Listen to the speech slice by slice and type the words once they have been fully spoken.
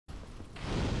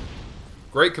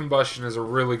Great Combustion is a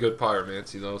really good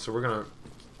pyromancy, though, so we're going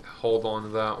to hold on to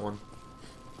that one.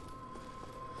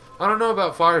 I don't know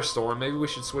about Firestorm. Maybe we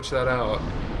should switch that out.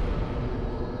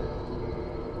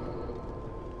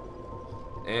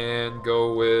 And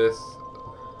go with...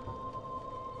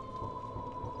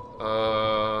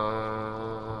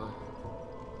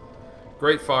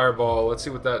 Great Fireball. Let's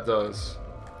see what that does.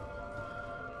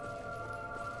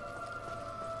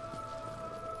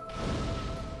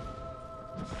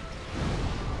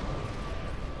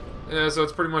 Yeah, so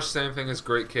it's pretty much the same thing as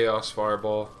Great Chaos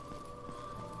Fireball.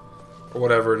 Or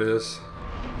whatever it is.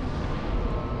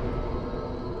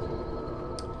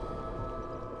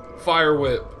 Fire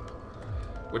Whip.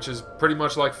 Which is pretty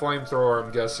much like Flamethrower,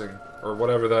 I'm guessing. Or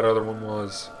whatever that other one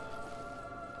was.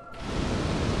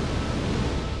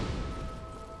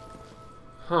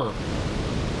 Huh.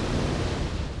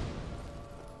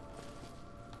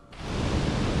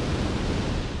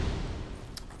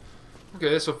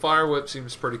 Okay, so Fire Whip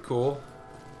seems pretty cool.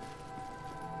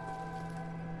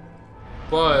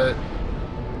 But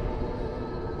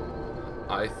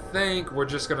I think we're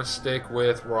just gonna stick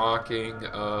with rocking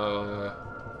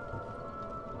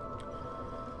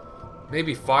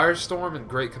maybe Firestorm and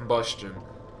Great Combustion.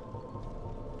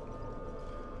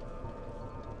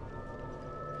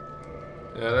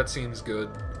 Yeah, that seems good.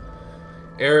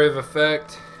 Area of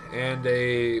Effect and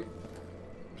a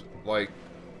like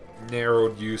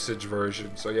narrowed usage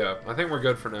version. So yeah, I think we're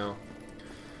good for now.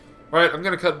 Alright, I'm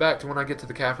gonna cut back to when I get to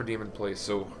the Capra Demon place,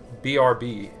 so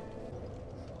BRB.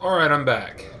 Alright, I'm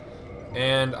back.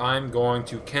 And I'm going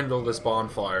to kindle this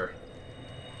bonfire.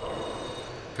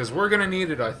 Because we're gonna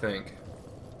need it, I think.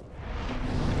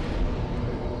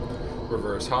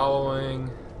 Reverse hollowing.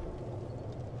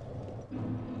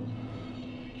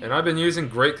 And I've been using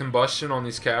Great Combustion on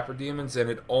these Capra Demons,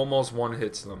 and it almost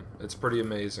one-hits them. It's pretty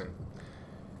amazing.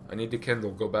 I need to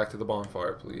kindle. Go back to the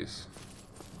bonfire, please.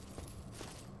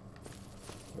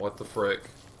 What the frick?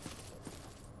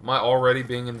 Am I already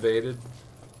being invaded?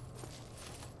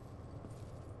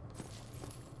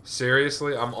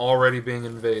 Seriously? I'm already being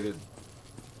invaded.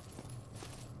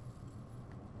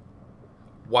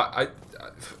 Why?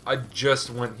 I just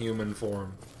went human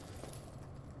form.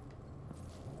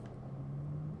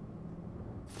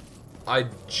 I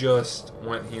just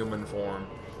went human form.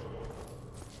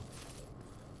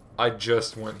 I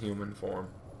just went human form.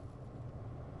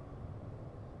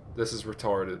 This is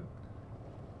retarded.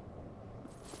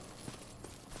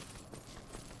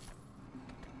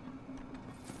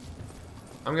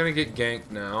 I'm gonna get ganked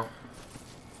now.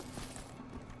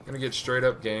 I'm gonna get straight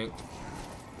up ganked.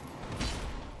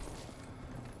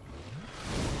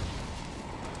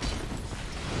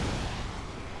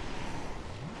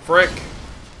 Frick!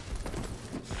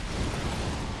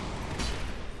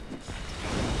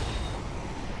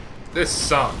 This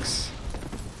sucks.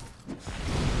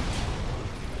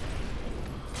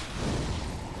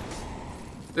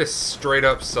 This straight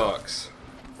up sucks.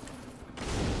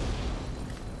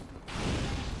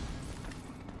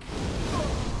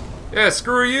 Yeah,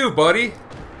 screw you, buddy.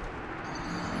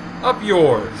 Up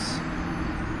yours.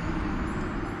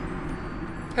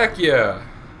 Heck yeah.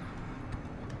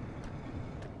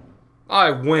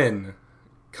 I win.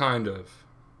 Kind of.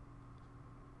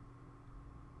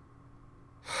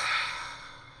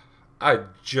 I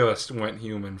just went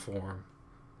human form.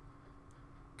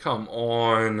 Come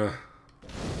on.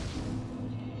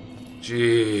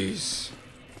 Jeez.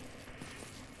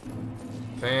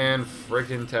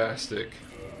 Fan-frickin-tastic.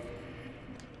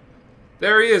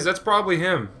 There he is. That's probably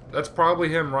him. That's probably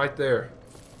him right there.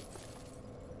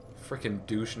 Frickin'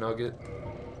 douche nugget.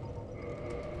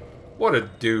 What a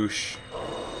douche.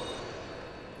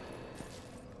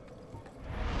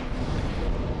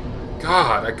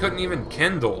 God, I couldn't even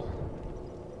kindle.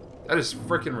 That is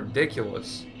frickin'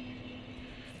 ridiculous.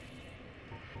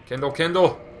 Kindle,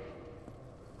 kindle.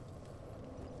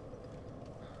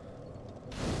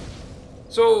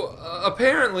 So,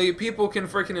 apparently, people can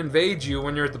frickin' invade you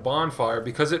when you're at the bonfire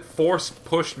because it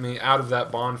force-pushed me out of that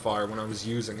bonfire when I was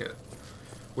using it.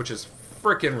 Which is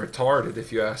frickin' retarded,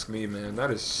 if you ask me, man.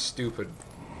 That is stupid.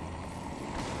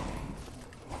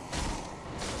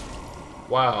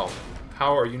 Wow.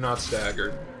 How are you not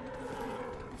staggered?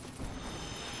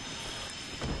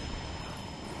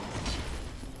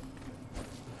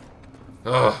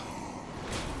 Ugh.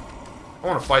 I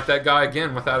want to fight that guy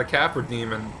again without a Capra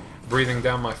Demon breathing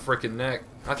down my frickin' neck.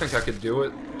 I think I could do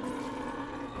it.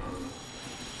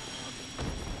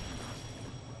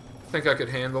 I think I could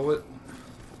handle it.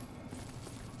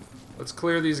 Let's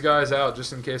clear these guys out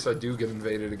just in case I do get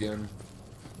invaded again.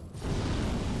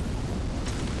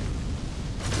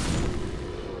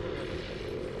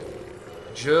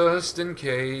 Just in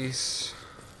case.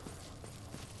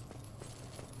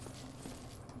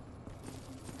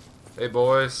 Hey,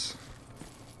 boys.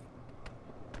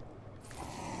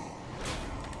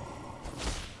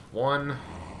 1,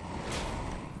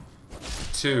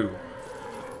 2.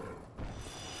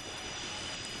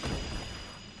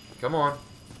 Come on.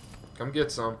 Come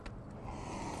get some.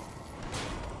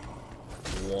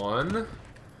 1,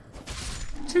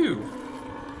 2.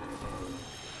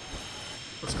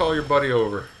 Let's call your buddy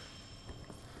over.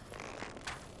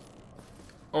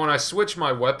 Oh, and I switched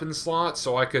my weapon slot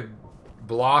so I could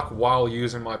block while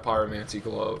using my pyromancy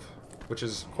glove, which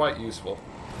is quite useful.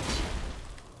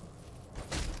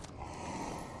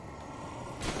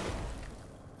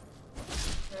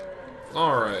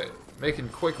 Alright, making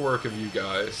quick work of you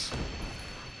guys.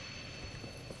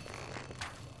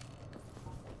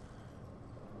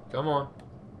 Come on.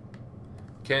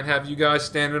 Can't have you guys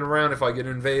standing around if I get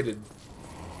invaded.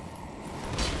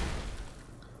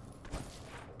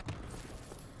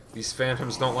 These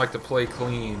phantoms don't like to play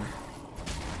clean.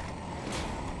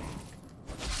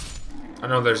 I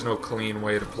know there's no clean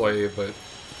way to play, but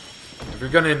if you're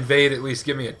gonna invade, at least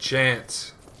give me a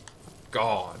chance.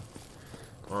 God.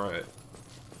 Alright.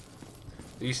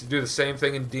 They used to do the same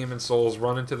thing in Demon Souls,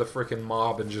 run into the frickin'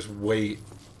 mob and just wait.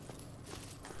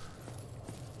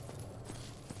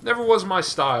 Never was my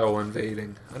style,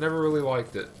 invading. I never really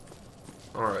liked it.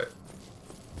 Alright.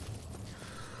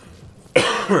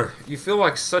 You feel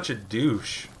like such a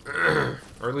douche.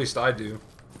 Or at least I do.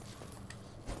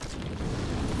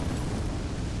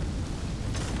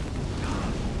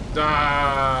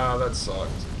 Ah, that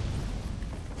sucked.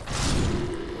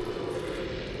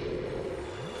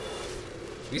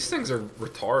 These things are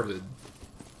retarded.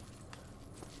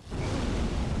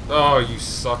 Oh, you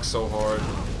suck so hard.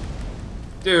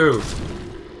 Dude.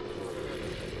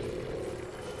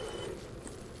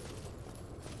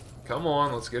 Come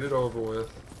on, let's get it over with.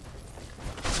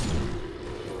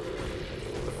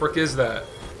 What the frick is that?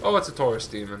 Oh, it's a Taurus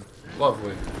demon.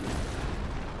 Lovely.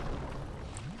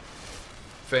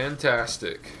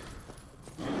 Fantastic.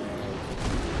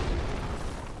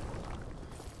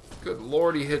 Good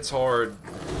lord, he hits hard.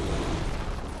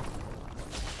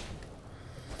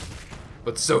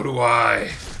 But so do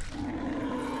I.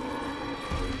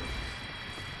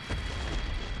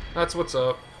 That's what's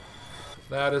up.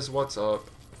 That is what's up.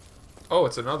 Oh,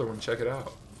 it's another one. Check it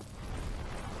out.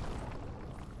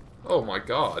 Oh my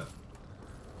god.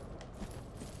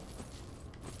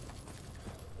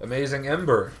 Amazing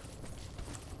Ember.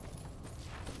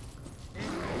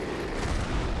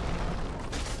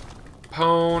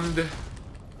 Pwned.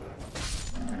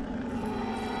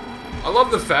 I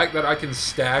love the fact that I can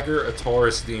stagger a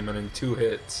Taurus demon in 2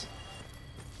 hits.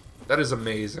 That is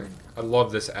amazing. I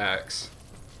love this axe.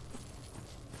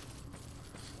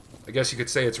 I guess you could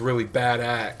say it's really bad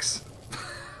axe.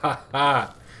 Ha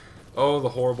ha. Oh, the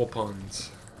horrible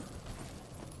puns.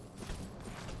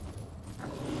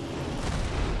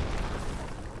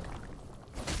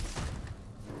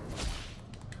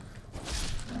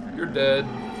 You're dead.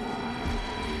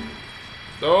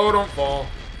 Oh, don't fall.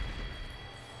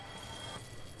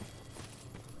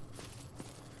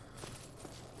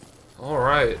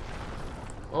 Alright.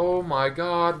 Oh my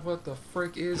god, what the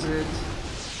frick is it?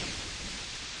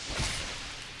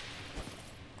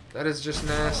 That is just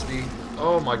nasty.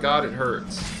 Oh my god, it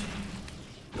hurts.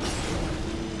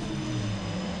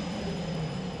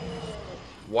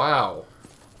 Wow.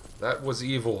 That was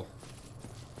evil.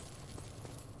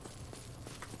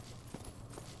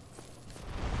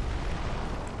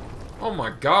 Oh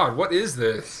my god, what is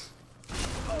this?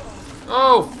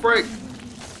 Oh, frick.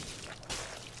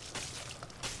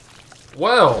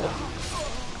 Well.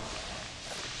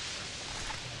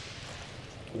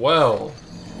 Well.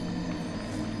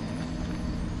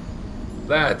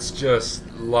 That's just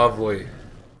lovely.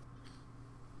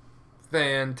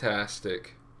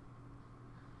 Fantastic.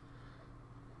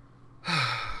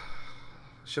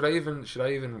 Should I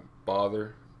even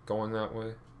bother going that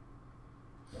way?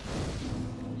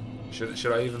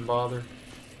 Should I even bother?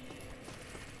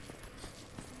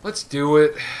 Let's do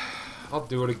it. I'll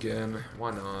do it again.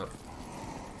 Why not?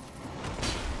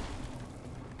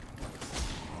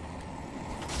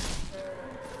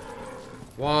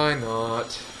 Why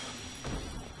not?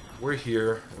 We're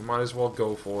here. We might as well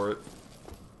go for it.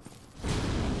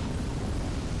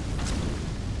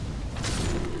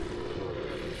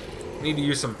 Need to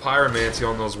use some pyromancy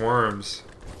on those worms.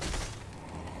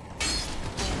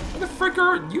 Where the frick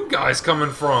are you guys coming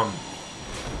from?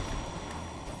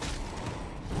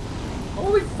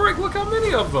 Holy frick, look how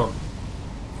many of them!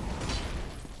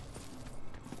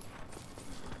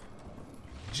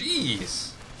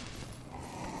 Jeez.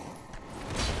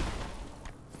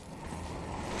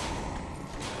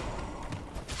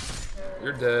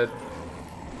 You're dead.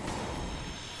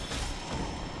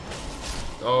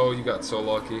 Oh, you got so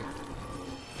lucky.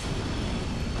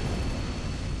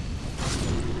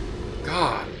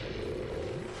 God.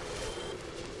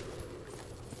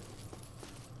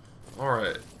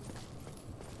 Alright.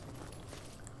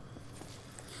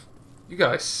 You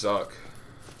guys suck.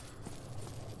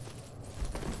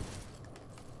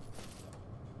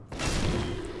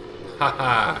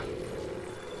 Haha.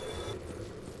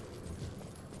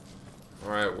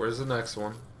 Alright, where's the next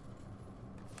one?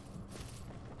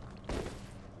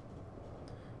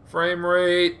 Frame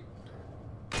rate.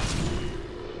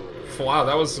 Wow,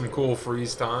 that was some cool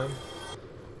freeze time.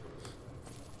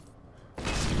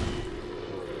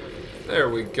 There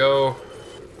we go.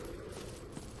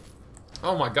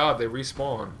 Oh my god, they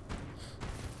respawn.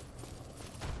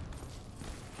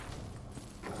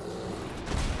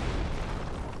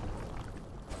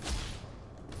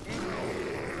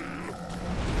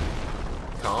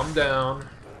 Calm down.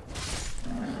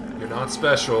 You're not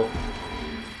special.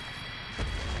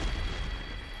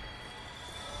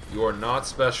 You are not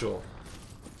special.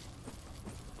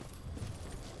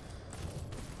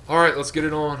 Alright, let's get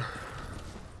it on.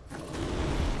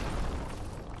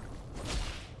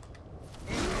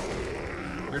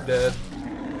 You're dead.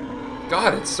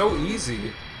 God, it's so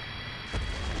easy.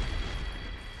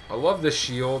 I love this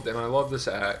shield and I love this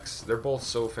axe. They're both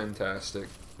so fantastic.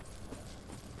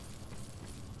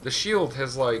 The shield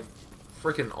has like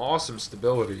freaking awesome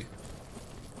stability.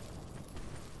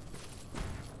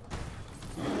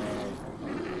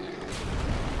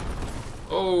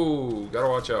 Oh, gotta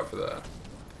watch out for that.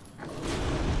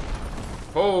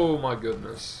 Oh my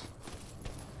goodness.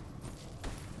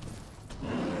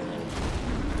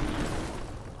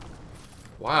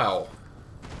 Wow.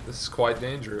 This is quite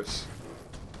dangerous.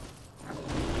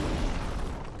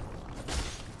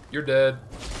 You're dead.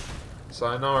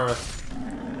 Sayonara.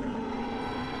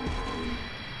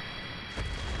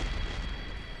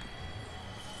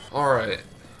 Alright.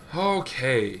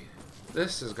 Okay.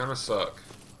 This is gonna suck.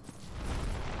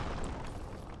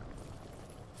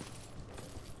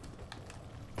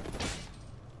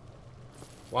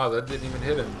 Wow, that didn't even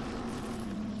hit him.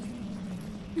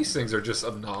 These things are just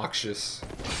obnoxious.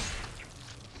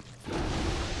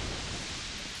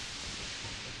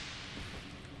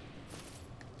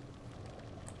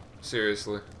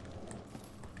 Seriously.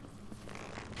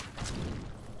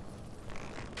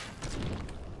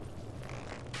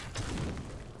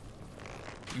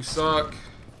 You suck.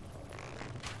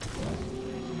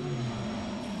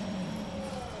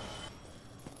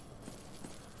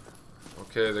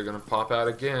 Okay, they're gonna pop out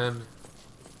again.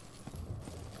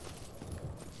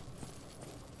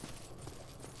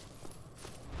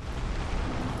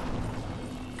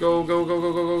 Go, go, go,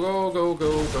 go, go, go, go,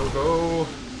 go, go, go.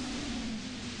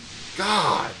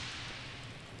 God.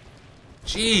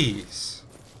 Jeez.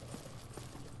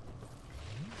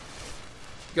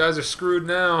 You guys are screwed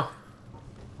now.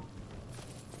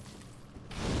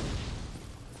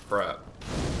 Crap.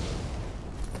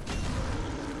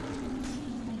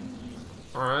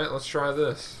 Alright, let's try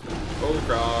this. Oh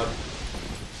god.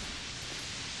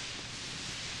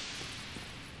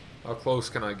 How close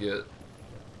can I get?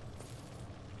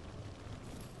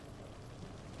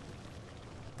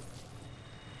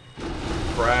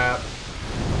 Crap.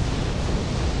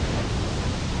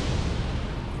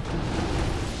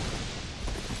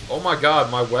 Oh my god,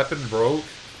 my weapon broke?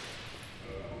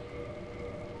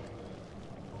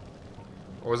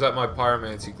 Or was that my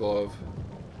pyromancy glove?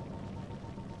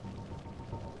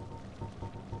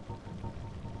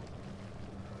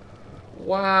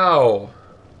 Wow.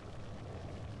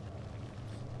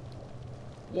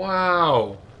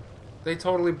 Wow. They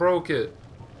totally broke it.